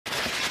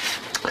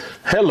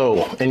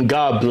Hello and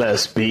God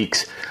bless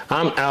Beaks.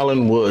 I'm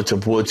Alan Woods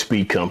of Woods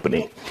Bee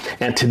Company,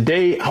 and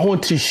today I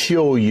want to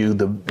show you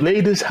the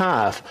latest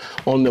hive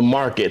on the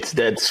markets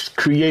that's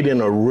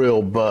creating a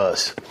real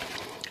buzz,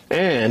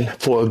 and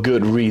for a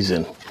good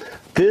reason.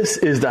 This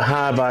is the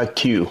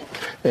HiveIQ,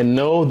 and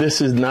no, this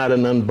is not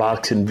an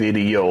unboxing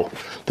video.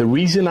 The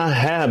reason I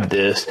have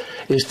this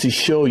is to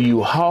show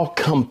you how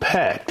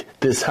compact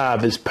this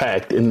hive is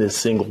packed in this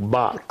single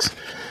box.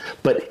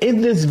 But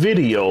in this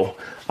video,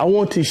 I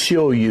want to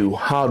show you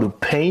how to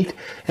paint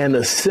and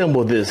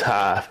assemble this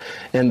hive,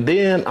 and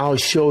then I'll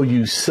show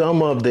you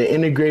some of the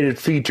integrated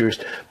features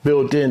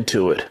built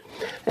into it.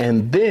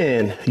 And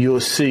then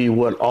you'll see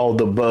what all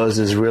the buzz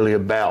is really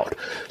about.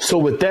 So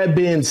with that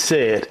being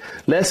said,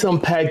 let's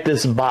unpack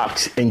this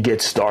box and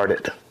get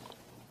started.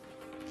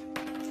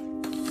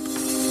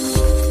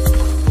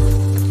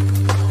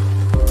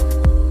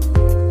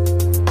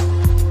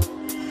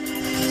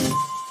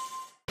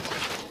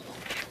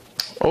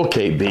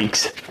 Okay,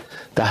 Beaks.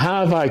 The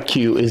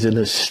HiveIQ is an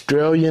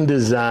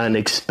Australian-designed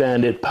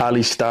expanded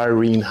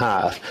polystyrene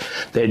hive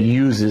that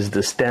uses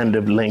the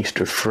standard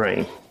Langstroth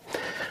frame.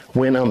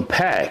 When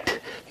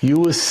unpacked, you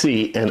will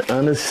see an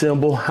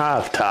unassembled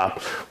hive top,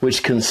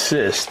 which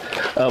consists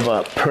of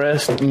a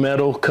pressed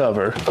metal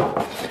cover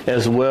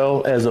as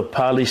well as a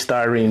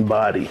polystyrene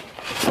body.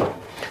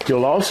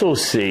 You'll also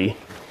see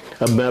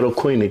a metal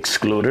queen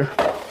excluder.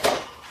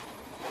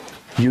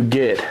 You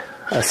get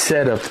a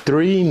set of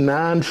 3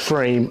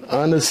 non-frame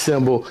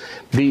unassembled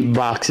bead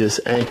boxes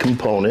and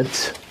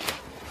components,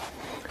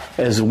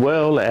 as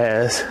well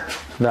as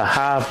the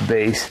hive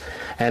base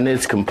and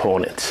its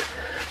components.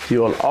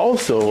 You'll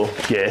also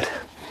get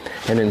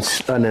an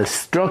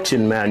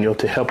instruction manual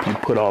to help you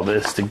put all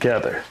this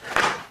together.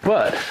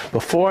 But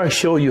before I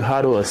show you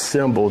how to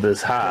assemble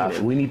this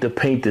hive, we need to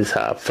paint this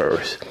hive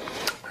first.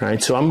 All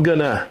right, so I'm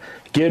gonna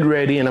get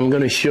ready and I'm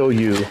gonna show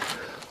you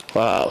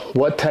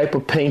what type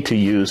of paint to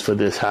use for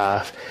this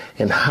hive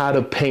and how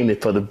to paint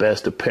it for the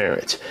best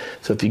appearance.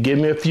 So if you give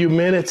me a few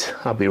minutes,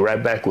 I'll be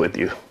right back with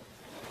you.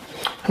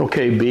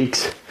 Okay,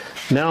 Beaks,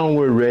 now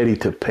we're ready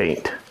to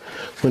paint.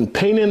 When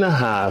painting a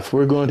hive,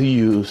 we're going to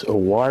use a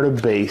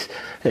water-based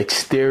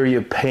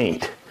exterior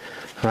paint,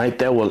 right?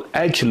 That will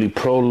actually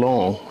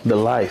prolong the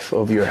life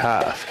of your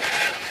hive.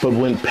 But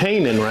when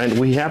painting, right,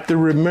 we have to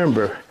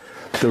remember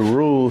the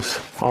rules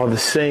are the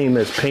same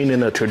as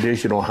painting a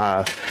traditional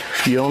hive.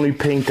 You only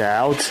paint the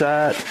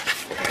outside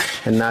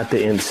and not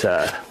the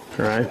inside,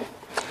 right?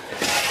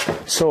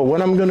 So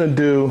what I'm gonna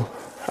do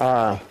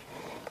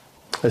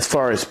as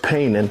far as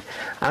painting,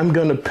 I'm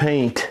gonna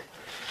paint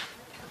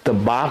the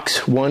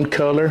box one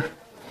color.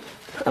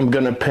 I'm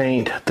gonna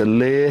paint the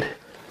lid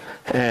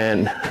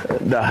and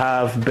the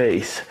hive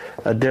base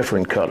a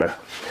different color.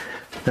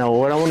 Now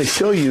what I want to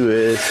show you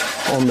is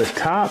on the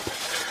top,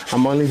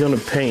 I'm only going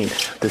to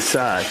paint the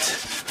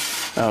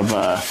sides of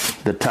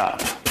the top,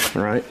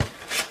 right?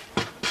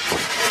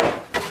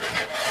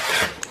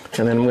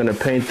 And then I'm going to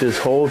paint this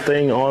whole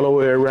thing all the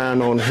way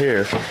around on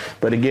here.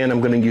 But again, I'm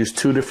going to use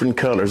 2 different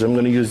colors. I'm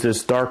going to use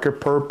this darker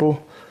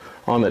purple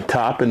on the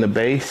top and the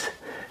base.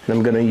 And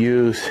I'm going to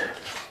use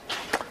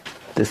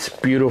this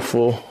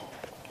beautiful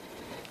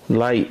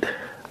light,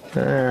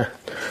 I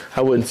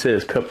wouldn't say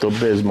it's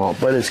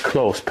Pepto-Bismol, but it's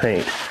close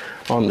paint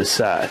on the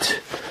sides.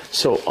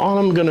 So all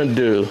I'm gonna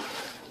do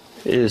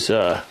is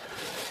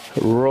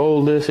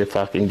roll this, if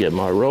I can get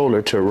my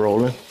roller to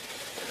rolling,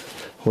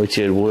 which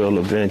it will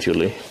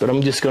eventually. But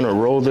I'm just gonna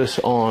roll this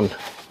on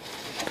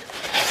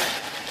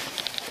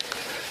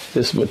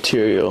this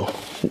material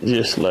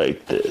just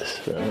like this.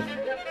 Right?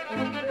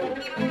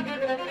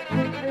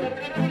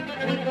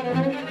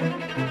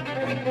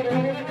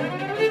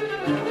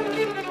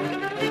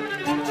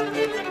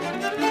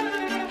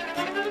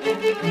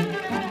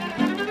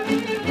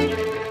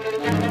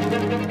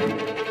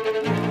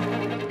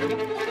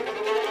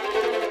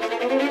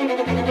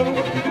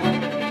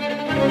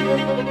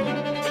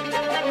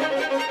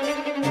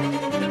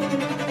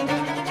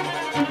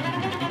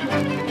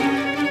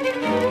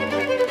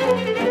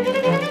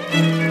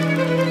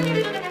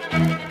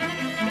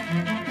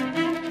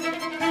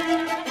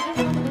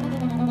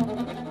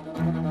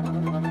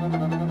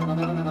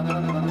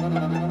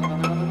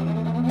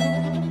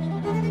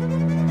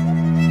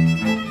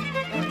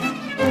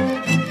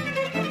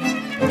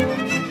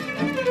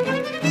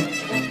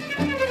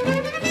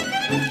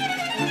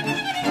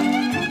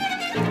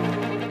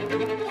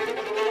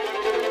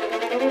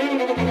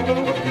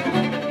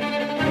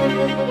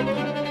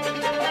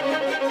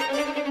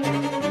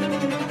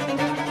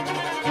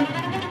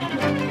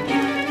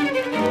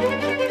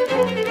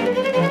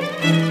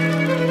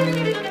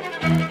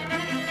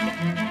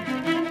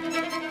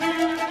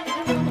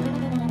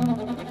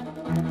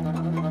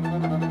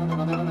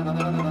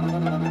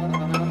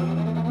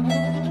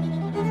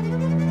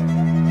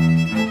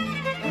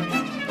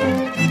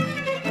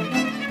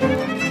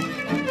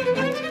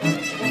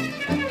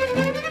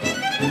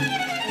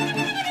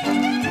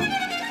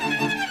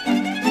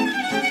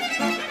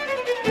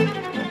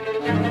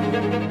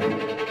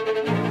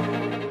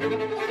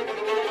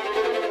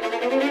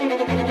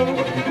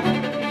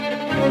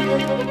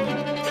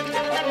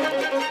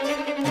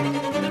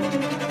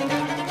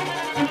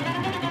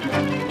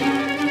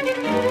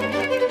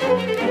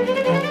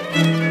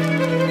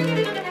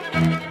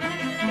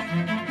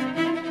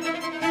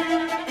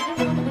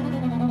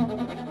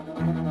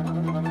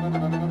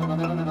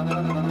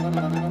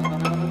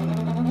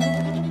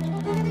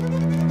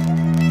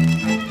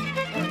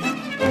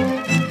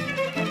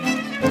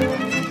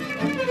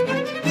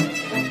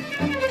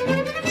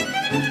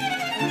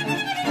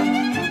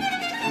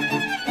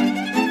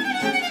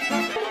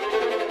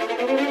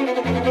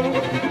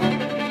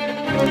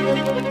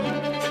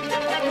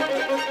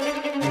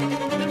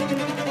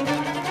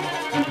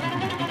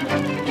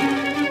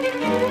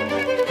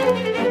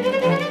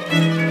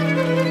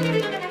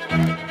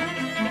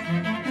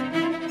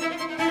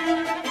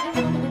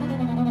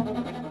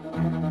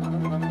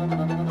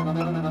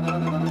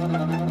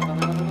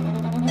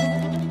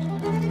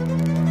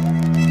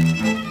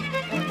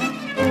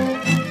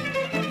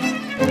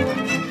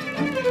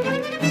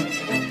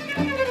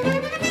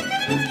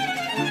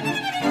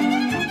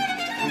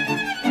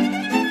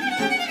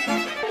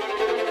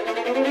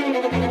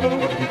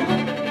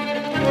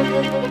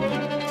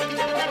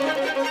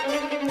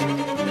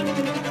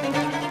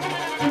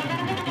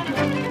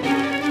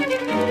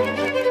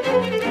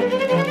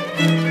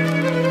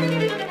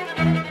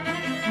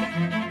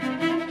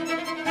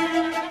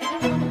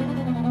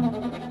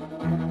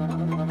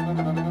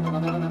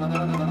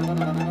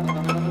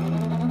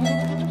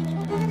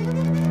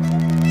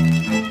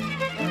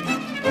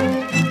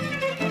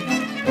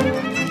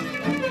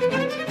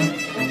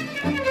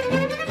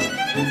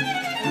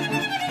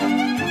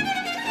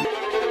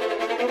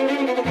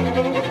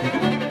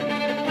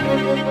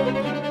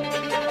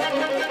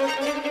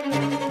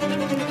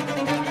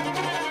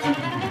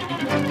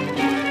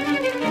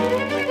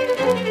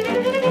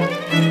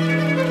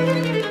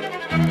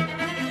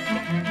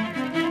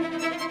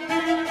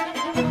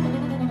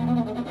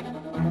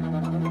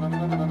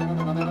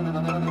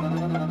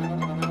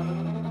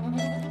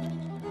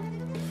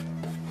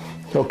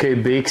 Okay,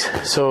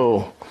 Beaks,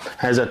 so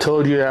as I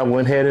told you, I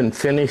went ahead and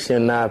finished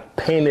and I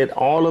painted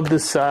all of the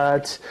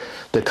sides,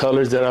 the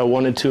colors that I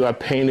wanted to. I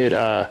painted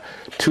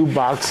 2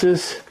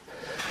 boxes,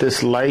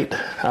 this light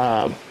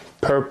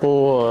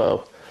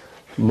purple,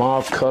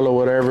 mauve color,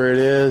 whatever it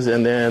is,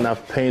 and then I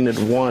painted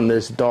one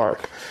that's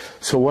dark.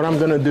 So what I'm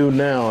gonna do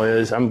now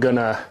is I'm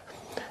gonna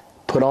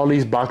put all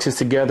these boxes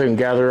together and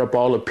gather up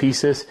all the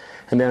pieces,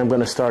 and then I'm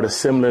gonna start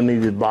assembling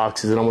these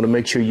boxes, and I'm gonna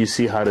make sure you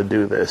see how to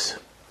do this.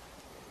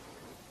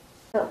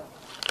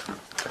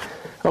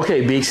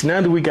 Okay, Beaks,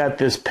 now that we got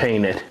this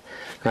painted,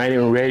 right,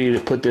 and ready to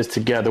put this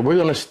together, we're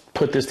going to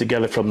put this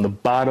together from the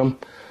bottom,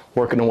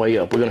 working our way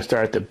up. We're going to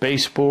start at the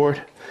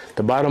baseboard,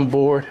 the bottom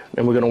board,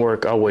 and we're going to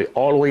work our way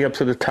all the way up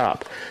to the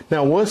top.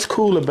 Now, what's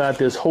cool about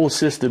this whole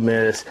system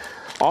is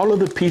all of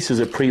the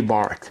pieces are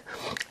pre-marked.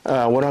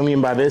 What I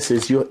mean by this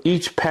is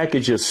each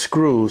package of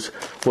screws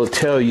will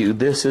tell you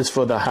this is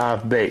for the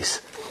hive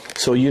base.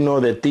 So you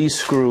know that these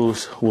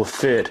screws will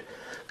fit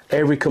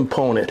every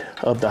component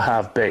of the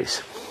hive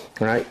base,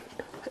 right?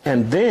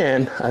 And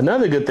then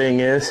another good thing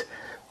is,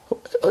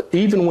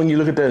 even when you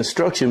look at the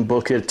instruction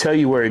book, it'll tell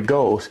you where it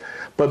goes.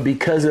 But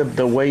because of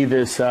the way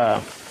this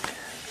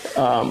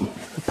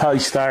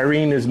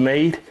polystyrene is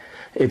made,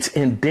 it's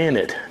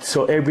indented.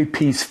 So every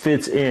piece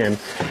fits in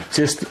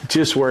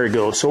just where it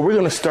goes. So we're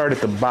going to start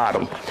at the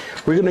bottom.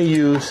 We're going to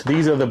use,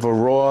 these are the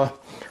Varroa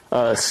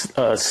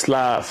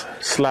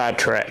slide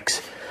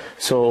tracks.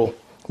 So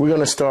we're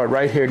going to start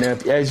right here. Now,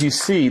 as you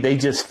see, they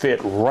just fit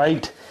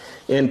right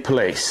in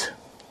place.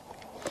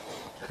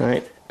 All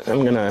right,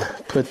 I'm gonna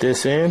put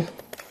this in.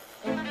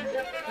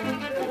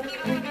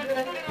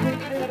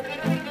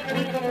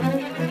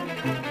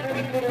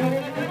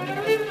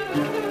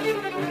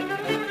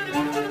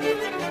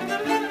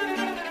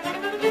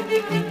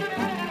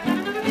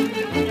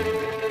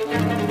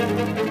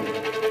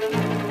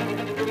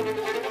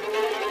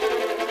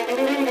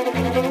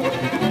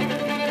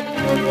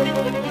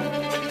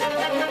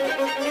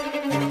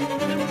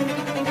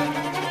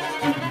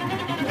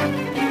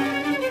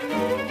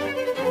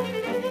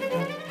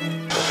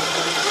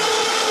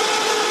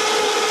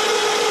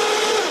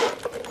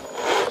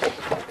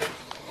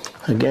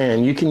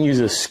 Again, you can use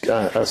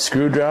a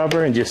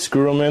screwdriver and just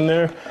screw them in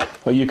there,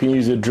 or you can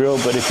use a drill,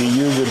 but if you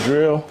use a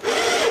drill,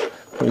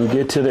 when you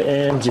get to the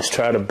end, just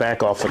try to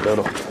back off a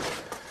little.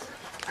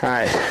 All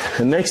right,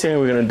 the next thing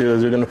we're going to do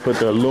is we're going to put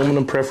the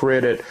aluminum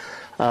perforated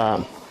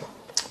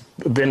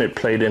vented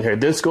plate in here.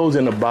 This goes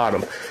in the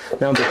bottom.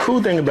 Now, the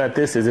cool thing about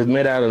this is it's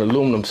made out of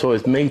aluminum, so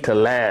it's made to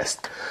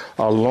last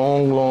a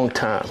long, long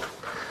time.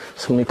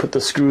 So let me put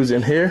the screws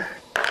in here.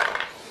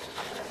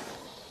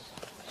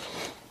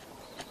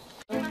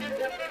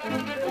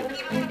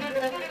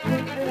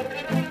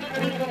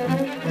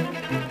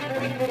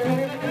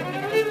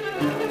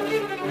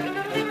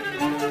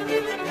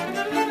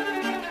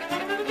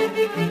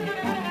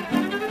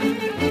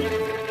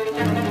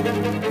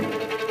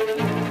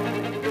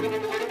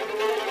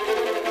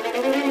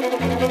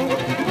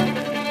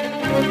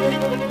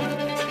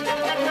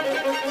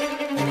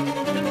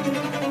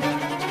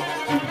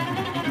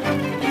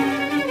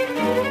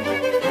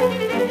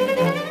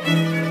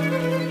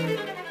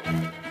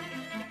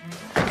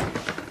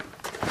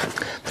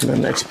 The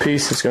next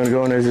piece is going to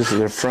go in there. This is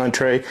a front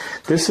tray.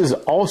 This is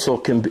also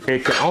can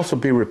also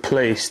be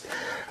replaced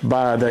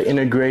by the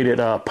integrated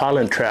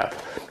pollen trap,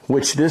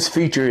 which this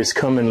feature is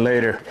coming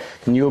later,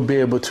 and you'll be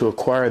able to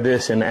acquire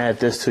this and add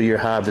this to your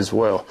hive as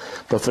well.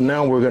 But for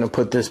now, we're going to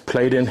put this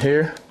plate in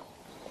here.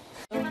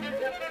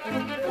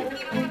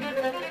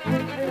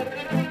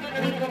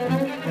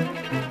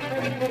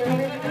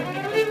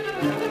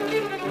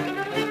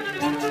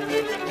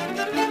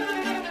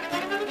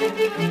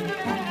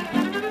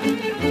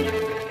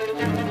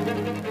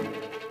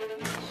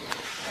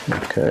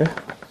 Okay.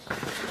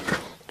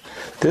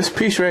 This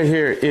piece right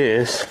here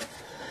is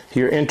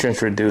your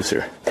entrance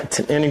reducer. It's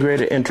an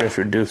integrated entrance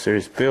reducer.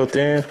 It's built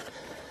in.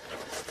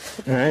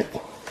 All right.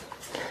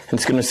 And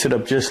it's going to sit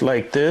up just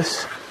like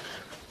this.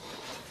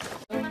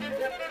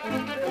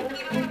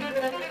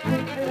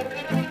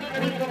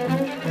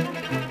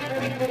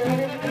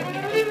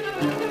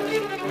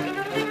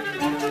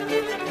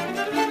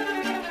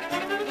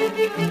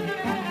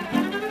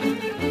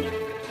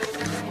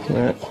 All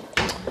right.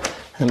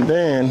 And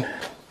then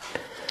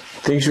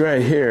these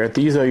right here,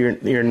 these are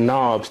your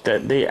knobs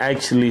that they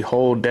actually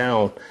hold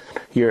down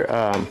your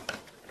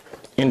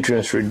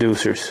entrance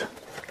reducers.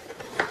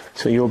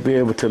 So you'll be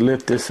able to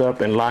lift this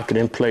up and lock it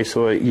in place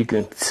so you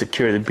can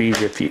secure the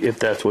bees if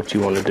that's what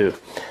you want to do.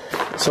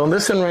 So on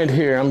this one right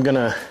here, I'm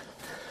gonna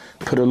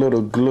put a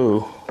little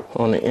glue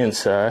on the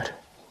inside,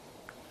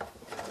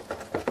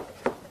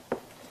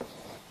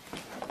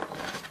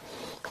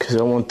 because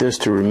I want this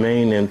to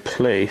remain in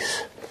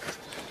place.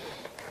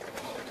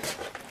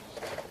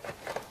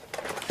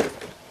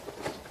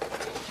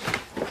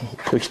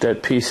 Push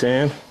that piece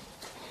in.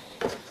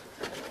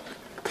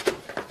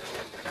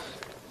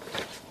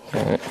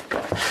 All right.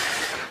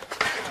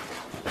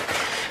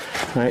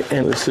 All right,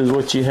 and this is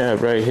what you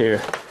have right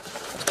here.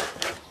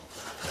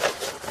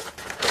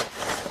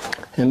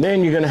 And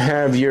then you're gonna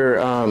have your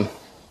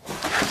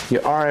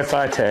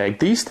RFI tag.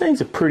 These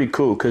things are pretty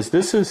cool because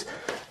this is,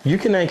 you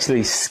can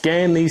actually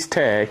scan these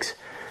tags,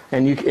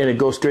 and it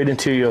goes straight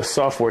into your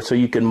software, so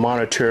you can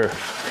monitor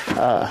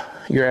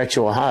your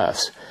actual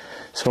hives.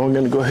 So I'm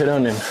going to go ahead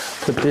on and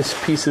put this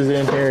pieces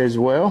in here as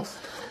well.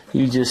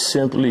 You just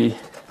simply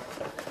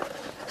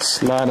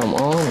slide them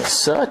on as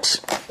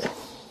such.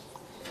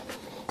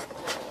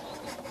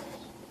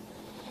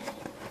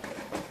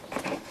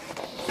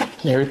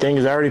 Everything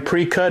is already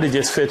pre-cut. It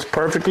just fits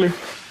perfectly.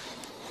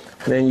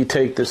 And then you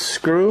take the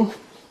screw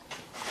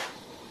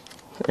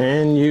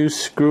and you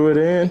screw it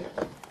in.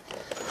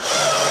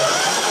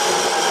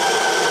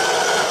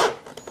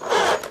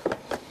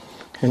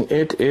 And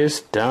it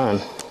is done.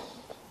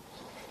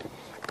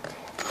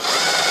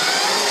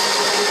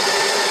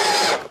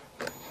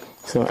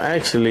 So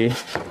actually,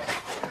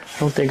 I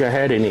don't think I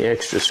had any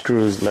extra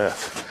screws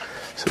left.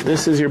 So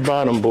this is your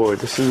bottom board.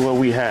 This is what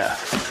we have,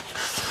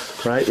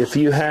 right? If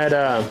you had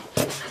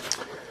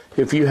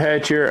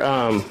your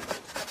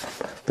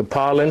the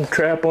pollen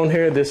trap on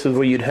here, this is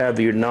where you'd have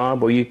your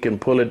knob, or you can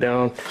pull it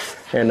down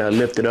and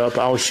lift it up.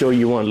 I'll show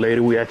you one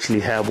later. We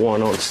actually have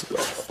one on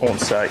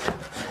site.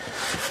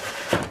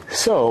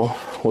 So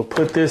we'll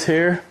put this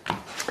here,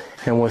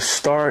 and we'll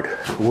start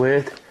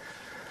with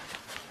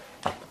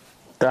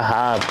the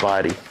hive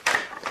body.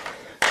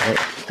 Right.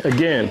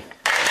 Again,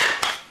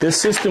 this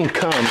system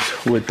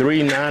comes with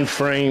 3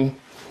 9-frame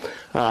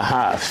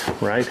hives,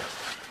 right?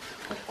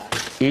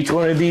 Each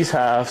one of these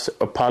hives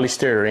are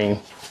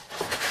polystyrene,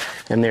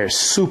 and they're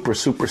super,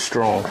 super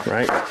strong,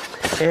 right?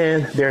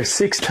 And they're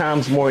 6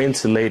 times more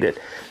insulated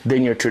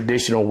than your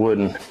traditional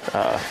wooden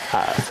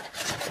hive.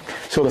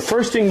 So the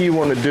first thing you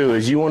want to do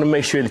is you want to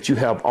make sure that you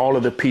have all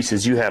of the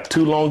pieces. You have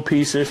 2 long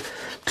pieces,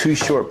 2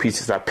 short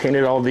pieces. I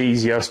painted all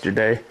these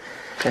yesterday.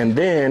 And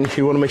then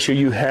you want to make sure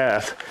you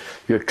have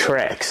your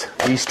tracks.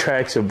 These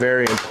tracks are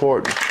very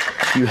important.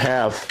 You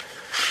have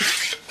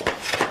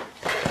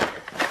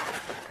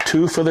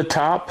 2 for the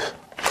top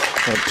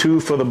and 2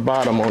 for the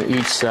bottom on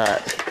each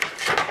side.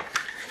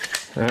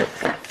 All right.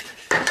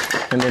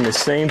 And then the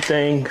same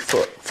thing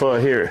for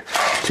here.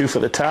 2 for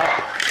the top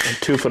and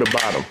 2 for the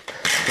bottom.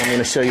 I'm going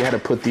to show you how to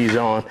put these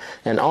on.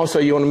 And also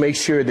you want to make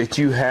sure that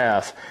you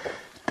have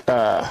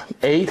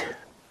 8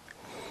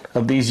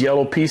 of these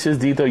yellow pieces.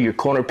 These are your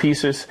corner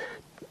pieces.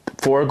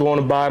 4 go on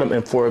the bottom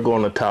and 4 go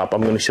on the top.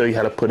 I'm going to show you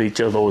how to put each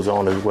of those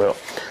on as well.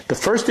 The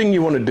first thing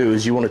you want to do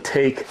is you want to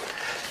take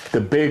the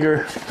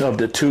bigger of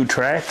the 2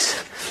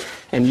 tracks,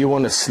 and you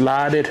want to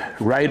slide it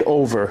right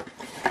over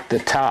the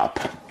top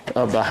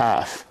of the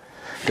hive.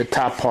 The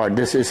top part.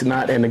 This is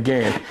not, and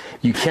again,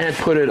 you can't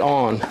put it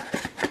on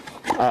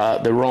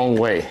the wrong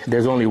way.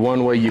 There's only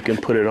one way you can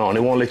put it on.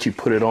 It won't let you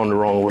put it on the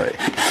wrong way,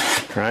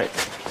 right?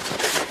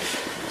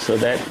 So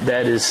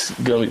that is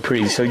going to be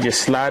pretty. So you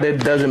just slide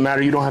it. Doesn't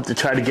matter. You don't have to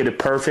try to get it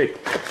perfect,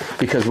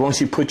 because once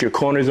you put your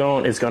corners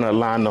on, it's going to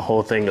line the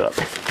whole thing up.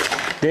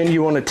 Then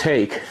you want to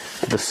take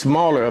the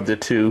smaller of the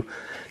 2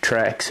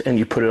 tracks and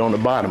you put it on the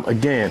bottom.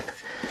 Again,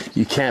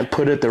 you can't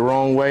put it the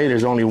wrong way.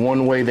 There's only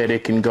one way that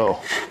it can go.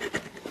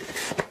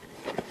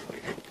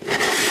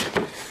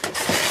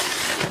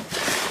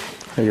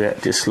 Look at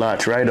that. Just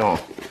slides right on.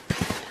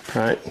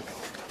 right?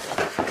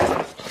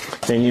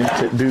 Then you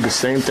do the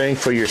same thing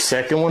for your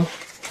second one.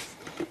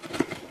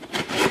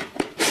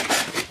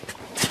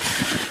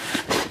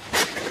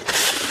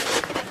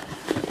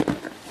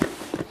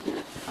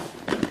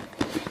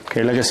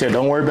 Okay, like I said,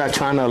 don't worry about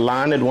trying to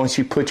align it. Once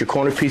you put your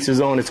corner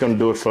pieces on, it's going to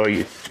do it for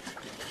you.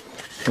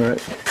 All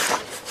right.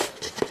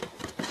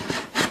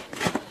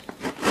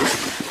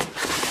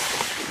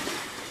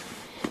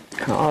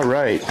 All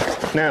right.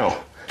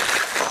 Now,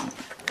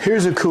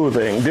 here's a cool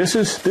thing. This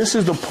is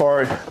the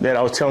part that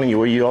I was telling you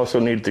where you also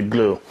need the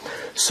glue.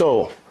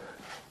 So,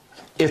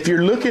 if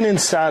you're looking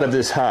inside of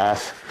this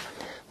hive,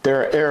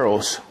 there are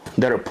arrows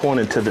that are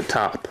pointing to the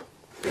top.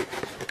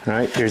 All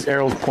right? There's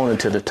arrows pointing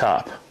to the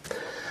top.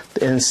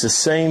 And it's the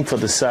same for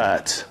the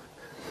sides.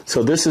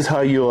 So this is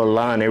how you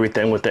align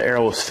everything with the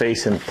arrows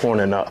facing,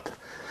 pointing up.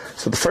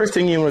 So the first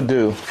thing you want to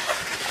do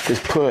is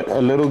put a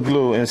little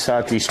glue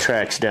inside these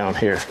tracks down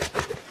here.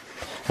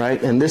 Right?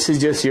 And this is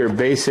just your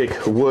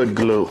basic wood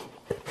glue.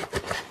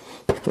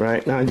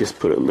 Right? Now I just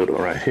put a little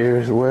right here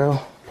as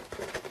well.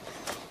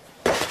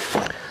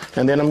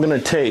 And then I'm going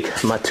to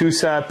take my two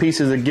side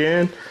pieces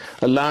again,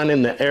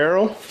 aligning the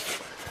arrow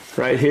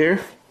right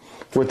here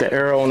with the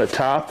arrow on the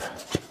top.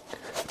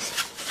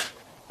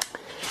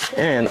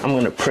 And I'm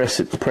going to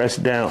press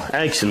down.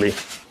 Actually,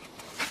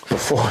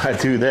 before I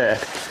do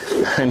that,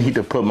 I need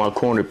to put my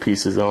corner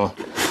pieces on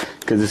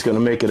because it's going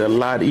to make it a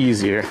lot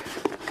easier.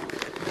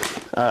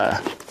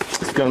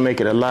 It's going to make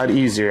it a lot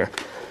easier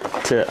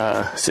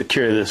to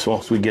secure this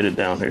once we get it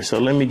down here. So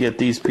let me get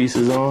these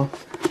pieces on.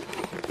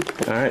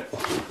 All right.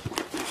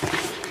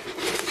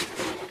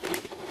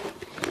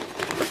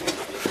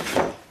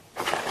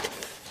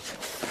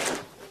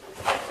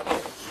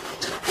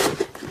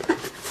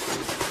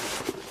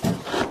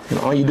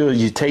 All you do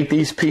is you take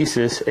these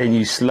pieces and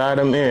you slide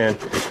them in,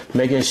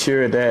 making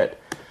sure that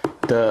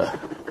the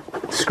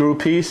screw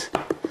piece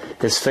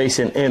is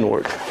facing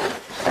inward.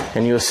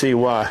 And you'll see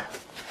why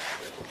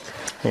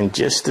in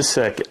just a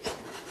second.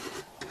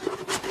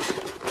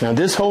 Now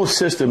this whole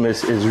system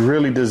is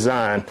really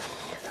designed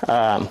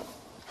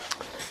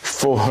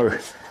for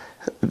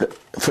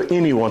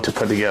anyone to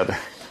put together.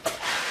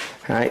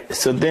 All right,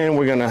 so then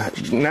we'll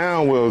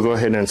go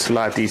ahead and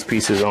slide these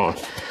pieces on.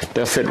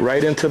 They'll fit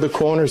right into the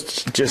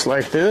corners just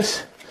like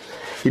this.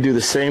 You do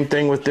the same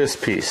thing with this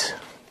piece.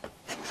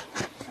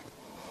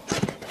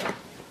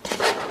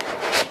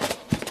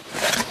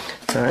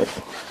 All right.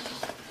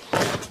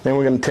 Then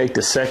we're going to take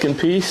the second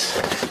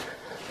piece,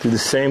 do the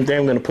same thing.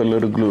 I'm going to put a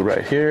little glue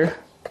right here.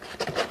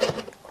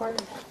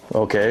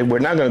 Okay, we're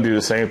not going to do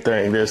the same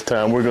thing this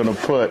time. We're going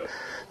to put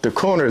the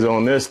corners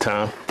on this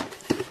time.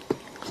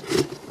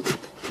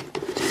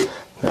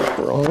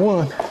 Wrong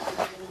one.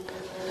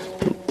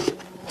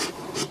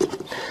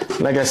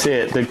 Like I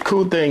said, the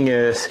cool thing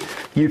is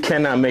you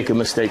cannot make a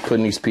mistake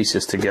putting these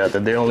pieces together.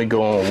 They only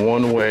go on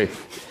one way,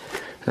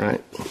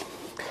 right?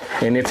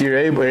 And if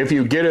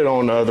you get it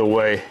on the other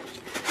way,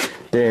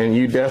 then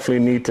you definitely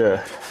need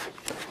to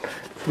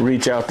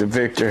reach out to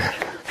Victor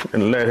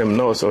and let him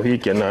know so he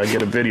can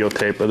get a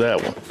videotape of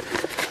that one.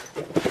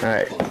 All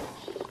right.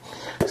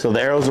 So the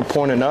arrows are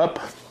pointing up.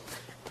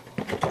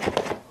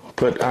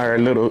 Put our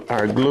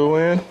glue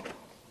in.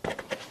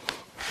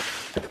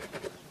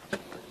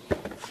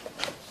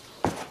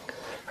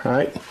 All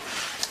right,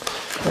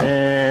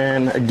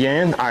 and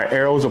again, our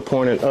arrows are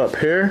pointed up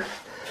here,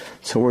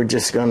 so we're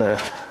just gonna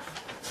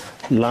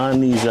line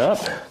these up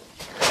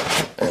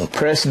and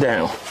press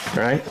down,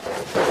 right?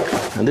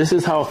 And this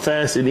is how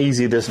fast and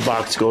easy this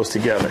box goes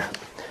together,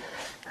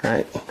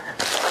 right?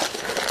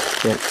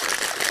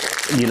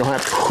 You don't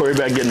have to worry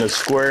about getting a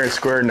square and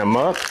squaring them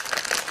up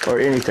or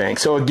anything.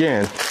 So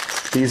again,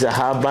 these are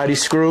high body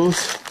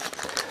screws.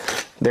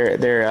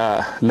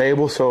 They're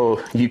labeled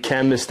so you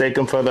can mistake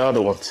them for the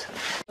other ones.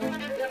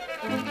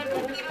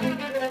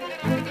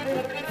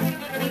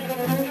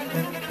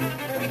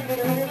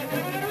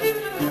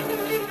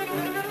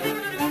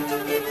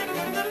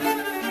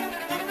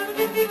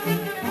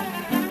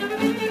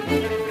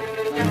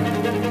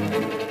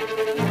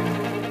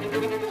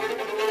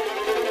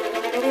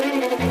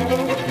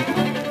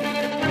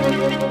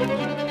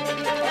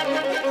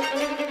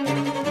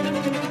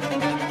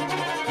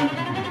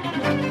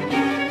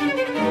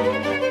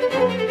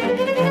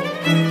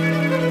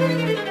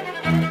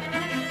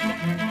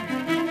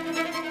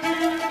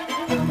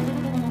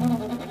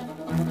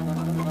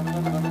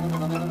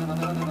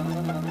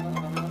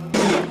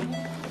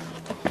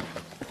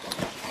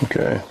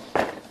 Okay.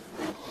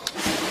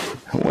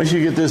 Once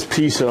you get this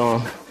piece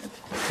on,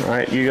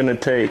 right, you're gonna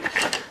take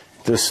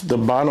the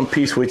bottom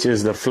piece, which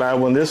is the flat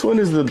one. This one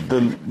is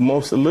the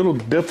most a little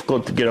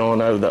difficult to get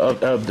on out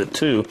of the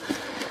two.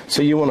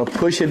 So you want to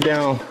push it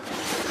down.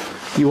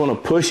 You want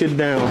to push it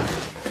down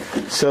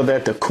so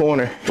that the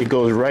corner, it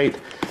goes right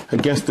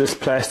against this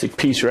plastic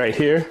piece right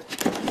here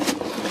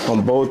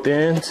on both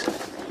ends.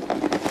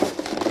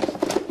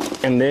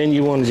 And then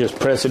you want to just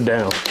press it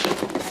down.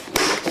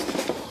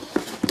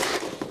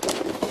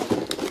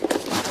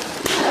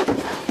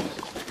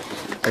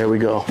 There we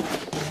go.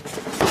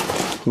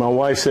 My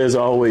wife says I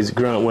always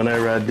grunt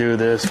whenever I do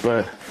this,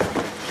 but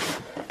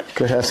it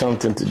could have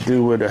something to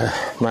do with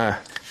my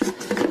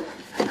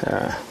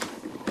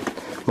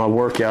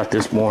workout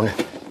this morning.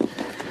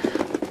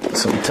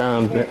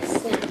 Sometimes,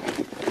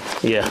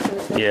 yeah,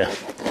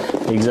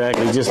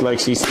 exactly. Just like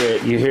she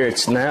said, you hear it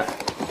snap,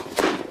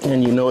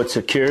 and you know it's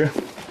secure.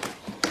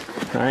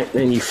 Right?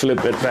 Then you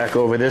flip it back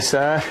over this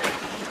side,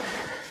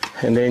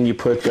 and then you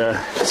put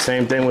the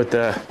same thing with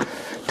the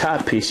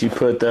top piece. You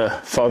put the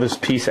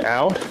farthest piece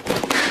out,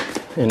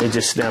 and it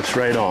just snaps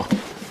right on.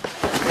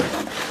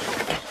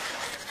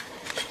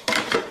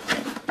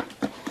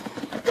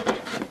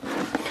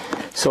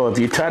 So if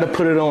you try to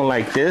put it on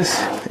like this,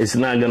 it's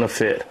not gonna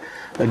fit.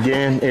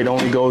 Again, it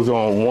only goes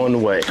on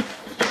one way.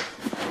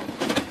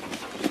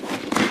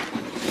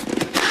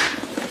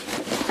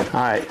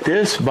 All right,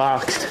 this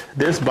box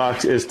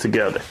is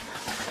together.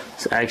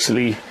 It's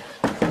actually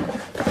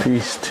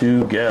pieced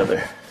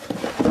together.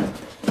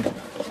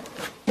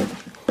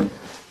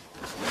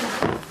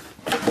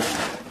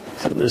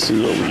 So this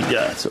is what we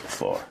got so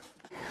far.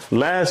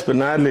 Last but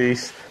not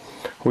least,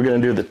 we're gonna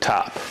do the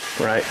top,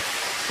 right?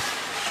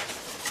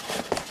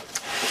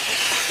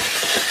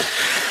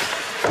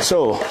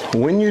 So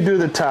when you do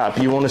the top,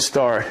 you want to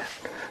start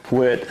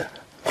with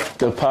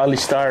the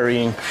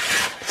polystyrene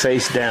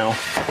face down,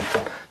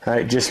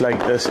 right, just like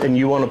this, and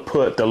you want to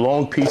put the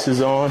long pieces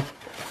on,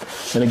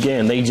 and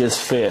again, they just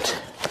fit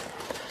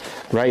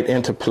right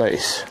into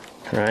place,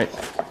 right?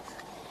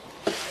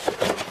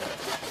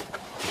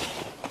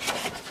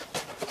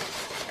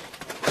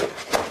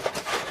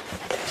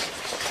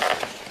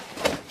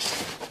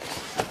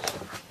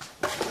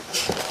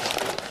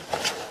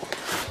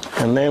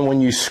 And then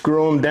when you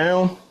screw them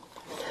down,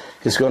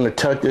 it's going to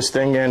tuck this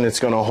thing in.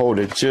 It's going to hold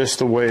it just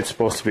the way it's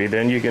supposed to be.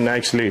 Then you can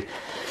actually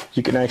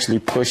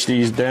push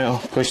these down,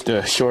 push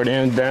the short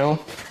end down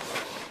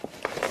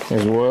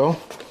as well.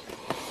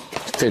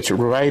 Fits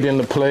right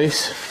into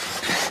place.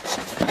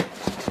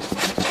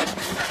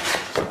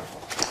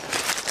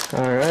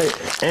 All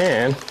right,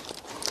 and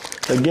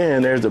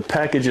again, there's a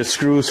package of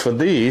screws for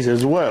these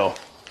as well.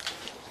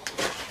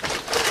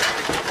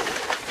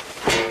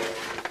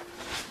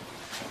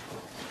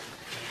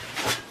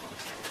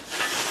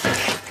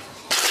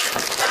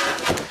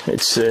 It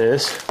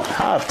says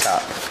Hive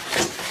Top.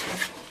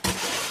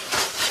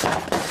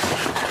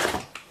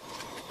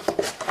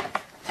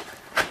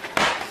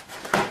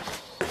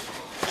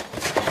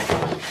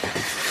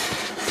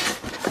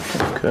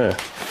 Okay,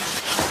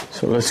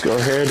 so let's go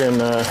ahead and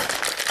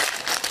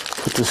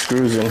put the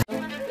screws in.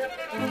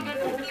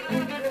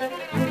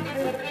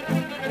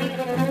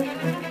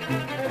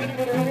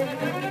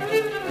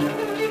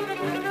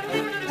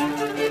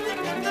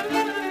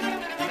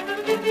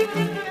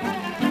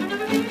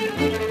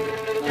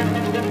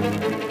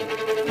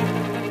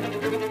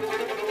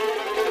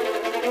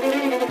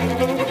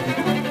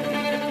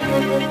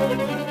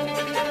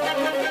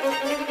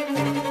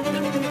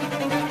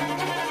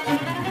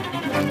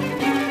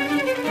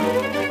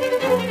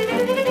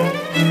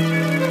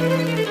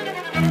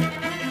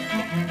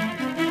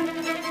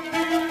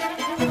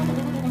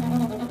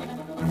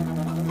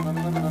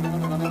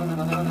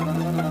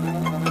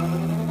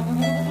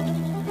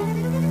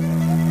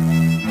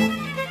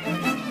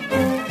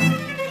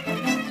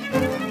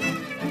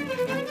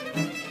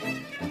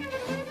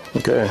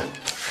 Okay,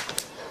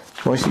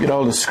 once you get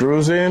all the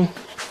screws in,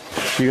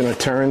 you're going to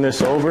turn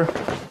this over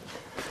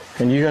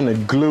and you're going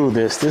to glue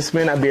this. This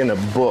may not be in a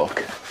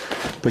book,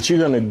 but you're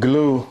going to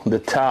glue the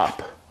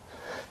top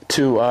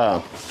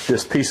to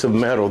this piece of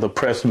metal, the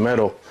pressed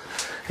metal.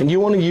 And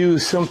you want to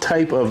use some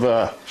type of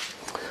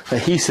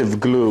adhesive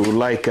glue,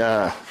 like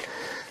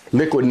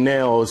liquid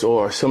nails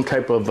or some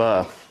type of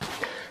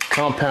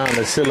compound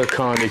or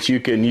silicone that you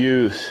can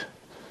use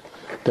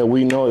that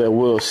we know that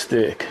will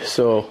stick.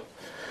 So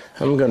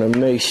I'm going to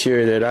make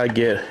sure that I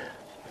get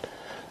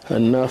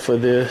enough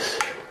of this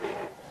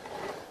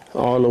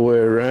all the way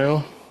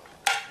around.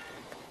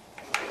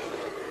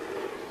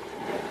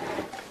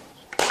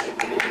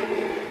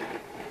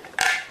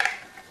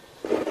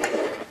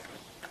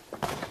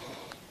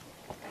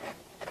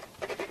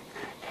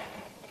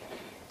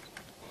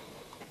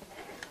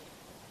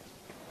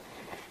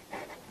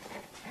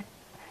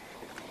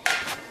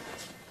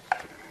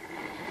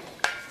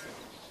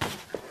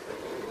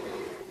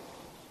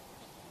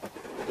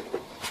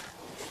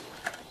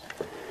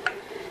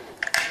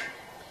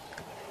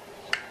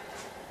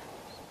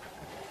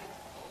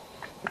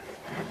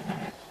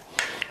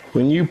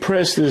 When you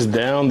press this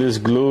down, this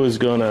glue is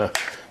going to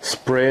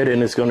spread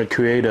and it's going to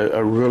create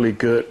a really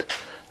good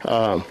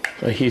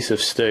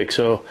adhesive stick.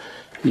 So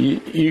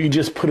you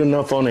just put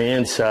enough on the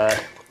inside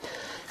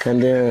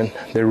and then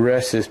the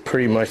rest is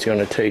pretty much going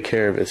to take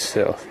care of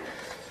itself.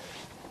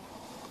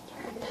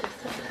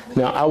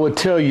 Now I would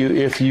tell you,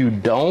 if you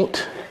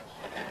don't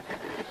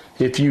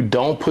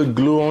put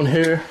glue on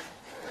here,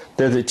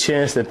 there's a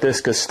chance that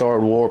this could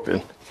start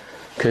warping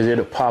because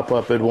it'll pop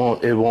up. It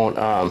won't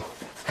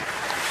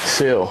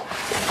seal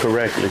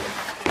correctly.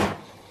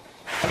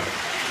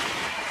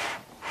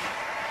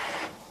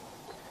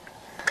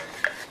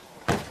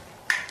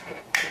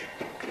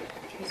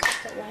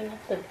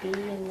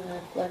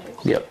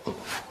 Yep.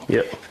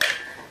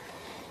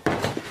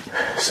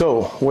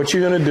 So what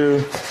you're gonna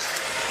do,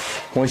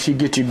 once you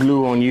get your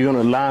glue on, you're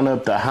gonna line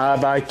up the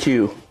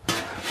HiveIQ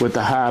with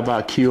the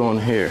HiveIQ on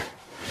here,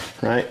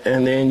 right?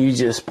 And then you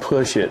just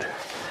push it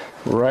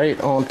right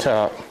on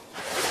top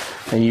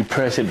and you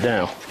press it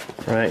down,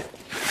 right?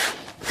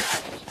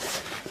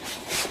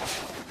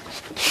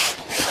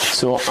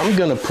 So I'm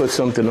gonna put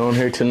something on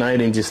here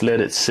tonight and just let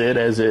it sit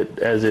as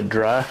it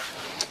dry.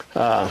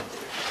 But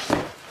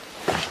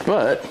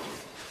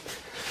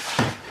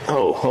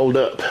oh, hold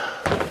up!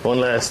 One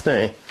last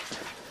thing.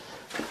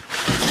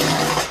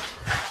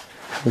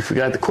 We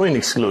forgot the queen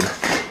excluder.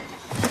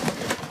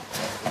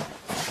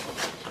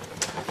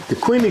 The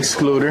queen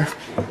excluder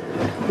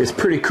is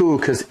pretty cool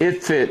because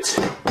it fits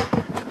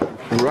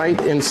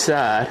right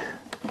inside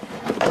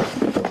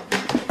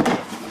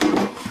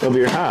of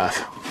your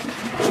hive.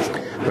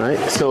 Right?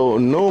 So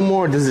no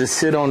more does it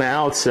sit on the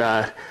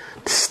outside,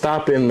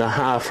 stopping the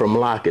hive from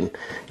locking.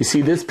 You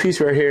see, this piece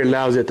right here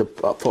allows it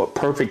for a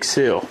perfect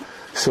seal.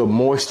 So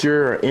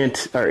moisture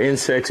or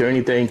insects or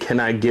anything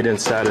cannot get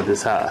inside of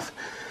this hive.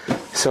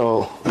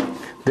 So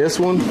this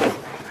one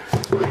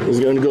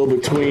is going to go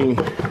between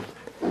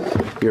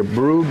your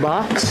brood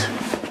box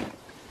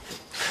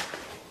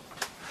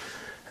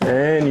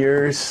and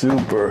your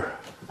super.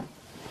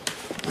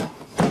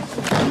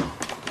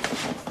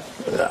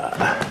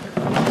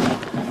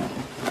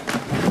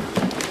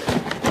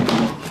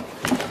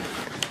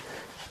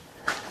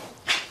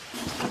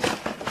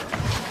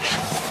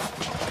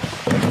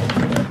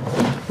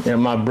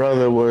 And my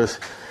brother was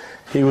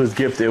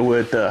gifted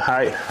with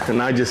height,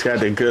 and I just got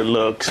the good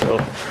look, so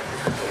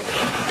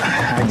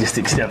I just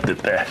accepted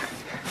that.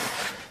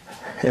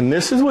 And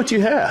this is what you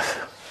have.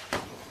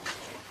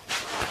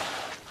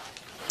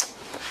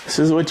 This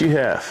is what you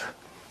have.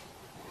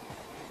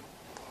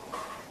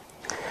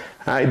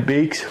 All right,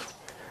 Beaks.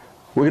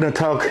 We're going to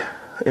talk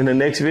in the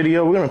next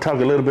video. We're going to talk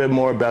a little bit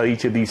more about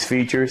each of these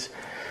features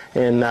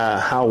and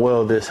how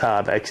well this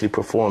hive actually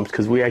performs,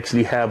 because we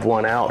actually have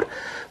one out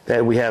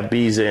that we have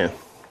bees in.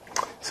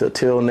 So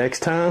till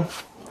next time,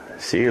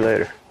 see you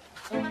later.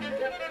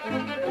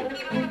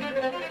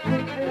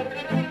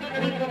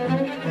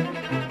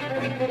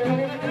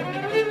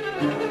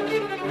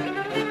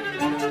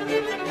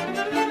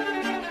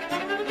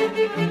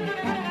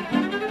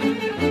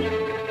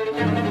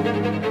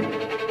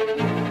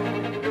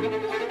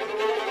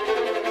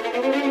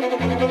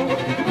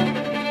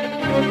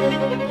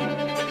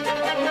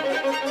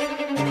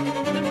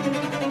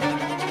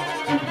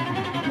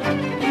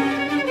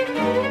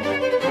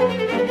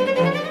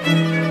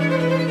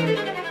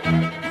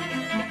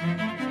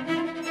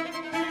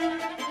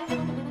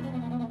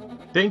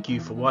 Thank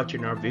you for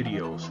watching our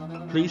videos.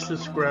 Please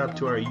subscribe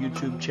to our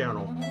YouTube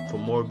channel for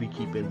more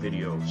beekeeping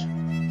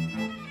videos.